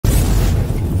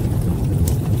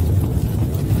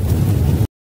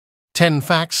10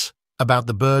 facts about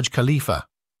the Burj Khalifa.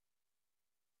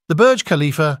 The Burj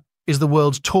Khalifa is the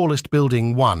world's tallest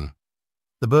building.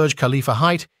 The Burj Khalifa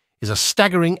height is a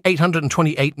staggering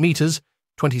 828 meters,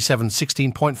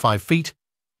 16.5 feet,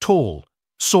 tall,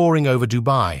 soaring over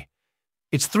Dubai.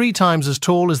 It's 3 times as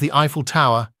tall as the Eiffel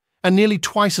Tower and nearly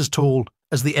twice as tall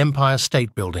as the Empire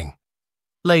State Building.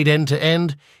 Laid end to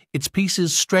end, its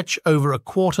pieces stretch over a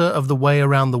quarter of the way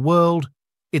around the world.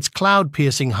 Its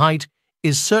cloud-piercing height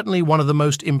is certainly one of the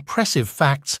most impressive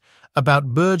facts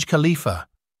about Burj Khalifa.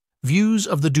 Views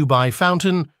of the Dubai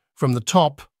fountain from the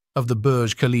top of the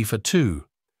Burj Khalifa too.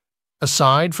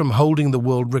 Aside from holding the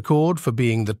world record for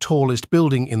being the tallest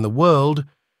building in the world,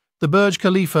 the Burj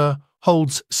Khalifa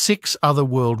holds 6 other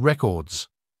world records.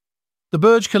 The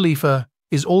Burj Khalifa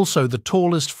is also the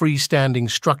tallest freestanding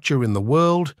structure in the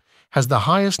world, has the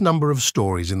highest number of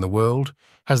stories in the world,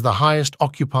 has the highest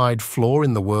occupied floor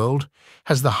in the world,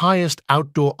 has the highest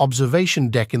outdoor observation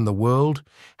deck in the world,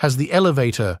 has the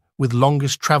elevator with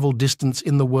longest travel distance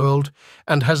in the world,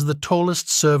 and has the tallest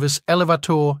service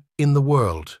elevator in the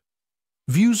world.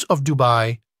 Views of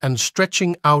Dubai and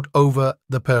stretching out over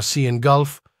the Persian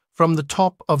Gulf from the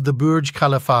top of the Burj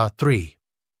Khalifa 3.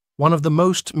 One of the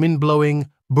most mind-blowing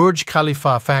Burj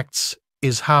Khalifa facts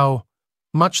is how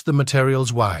much the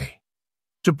materials weigh.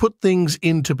 To put things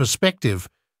into perspective,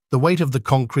 the weight of the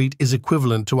concrete is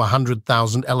equivalent to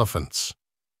 100,000 elephants.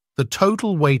 The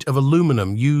total weight of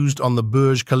aluminum used on the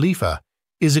Burj Khalifa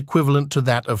is equivalent to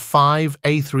that of 5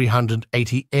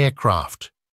 A380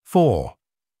 aircraft. 4.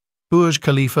 Burj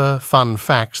Khalifa fun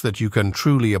facts that you can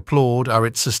truly applaud are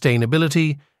its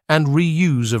sustainability and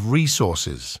reuse of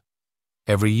resources.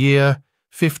 Every year,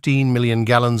 15 million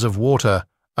gallons of water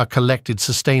are collected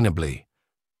sustainably.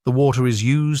 The water is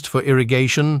used for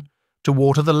irrigation, to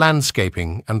water the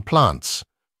landscaping and plants,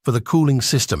 for the cooling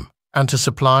system, and to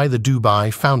supply the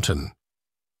Dubai fountain.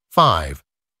 5.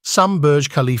 Some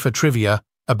Burj Khalifa trivia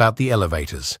about the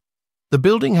elevators. The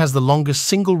building has the longest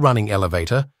single-running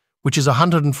elevator, which is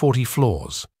 140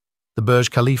 floors. The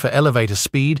Burj Khalifa elevator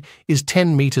speed is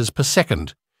 10 meters per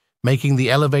second, making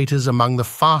the elevators among the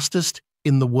fastest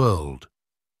in the world.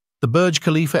 The Burj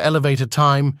Khalifa elevator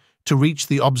time to reach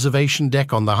the observation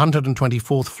deck on the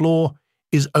 124th floor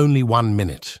is only 1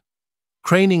 minute.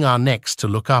 Craning our necks to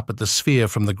look up at the sphere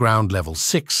from the ground level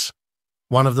 6.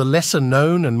 One of the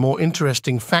lesser-known and more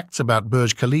interesting facts about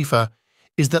Burj Khalifa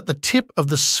is that the tip of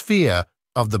the sphere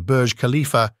of the Burj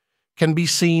Khalifa can be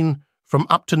seen from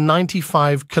up to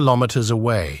 95 kilometers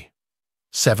away.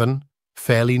 7.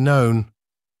 Fairly known.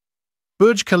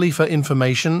 Burj Khalifa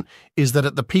information is that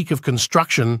at the peak of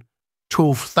construction,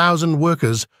 12,000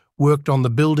 workers worked on the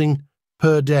building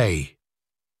per day.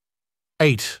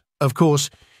 8. Of course,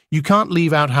 you can't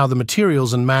leave out how the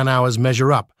materials and man-hours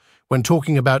measure up when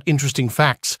talking about interesting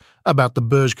facts about the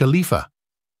Burj Khalifa.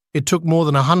 It took more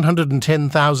than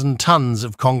 110,000 tons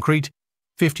of concrete,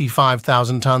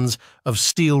 55,000 tons of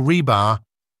steel rebar,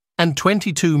 and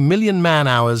 22 million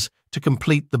man-hours to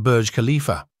complete the Burj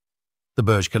Khalifa. The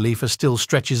Burj Khalifa still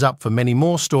stretches up for many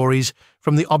more stories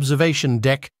from the observation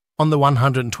deck on the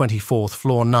 124th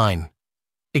floor 9.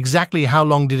 Exactly how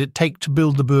long did it take to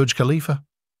build the Burj Khalifa?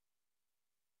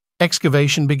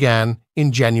 Excavation began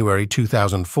in January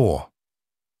 2004.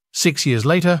 6 years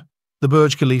later, the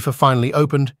Burj Khalifa finally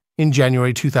opened in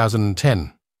January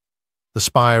 2010. The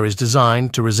spire is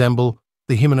designed to resemble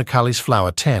the Himinocalis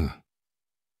flower 10.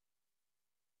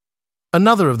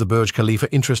 Another of the Burj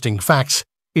Khalifa interesting facts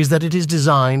is that it is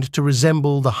designed to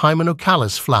resemble the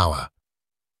Himinocalis flower.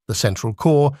 The central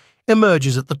core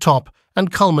emerges at the top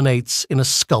and culminates in a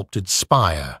sculpted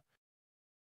spire.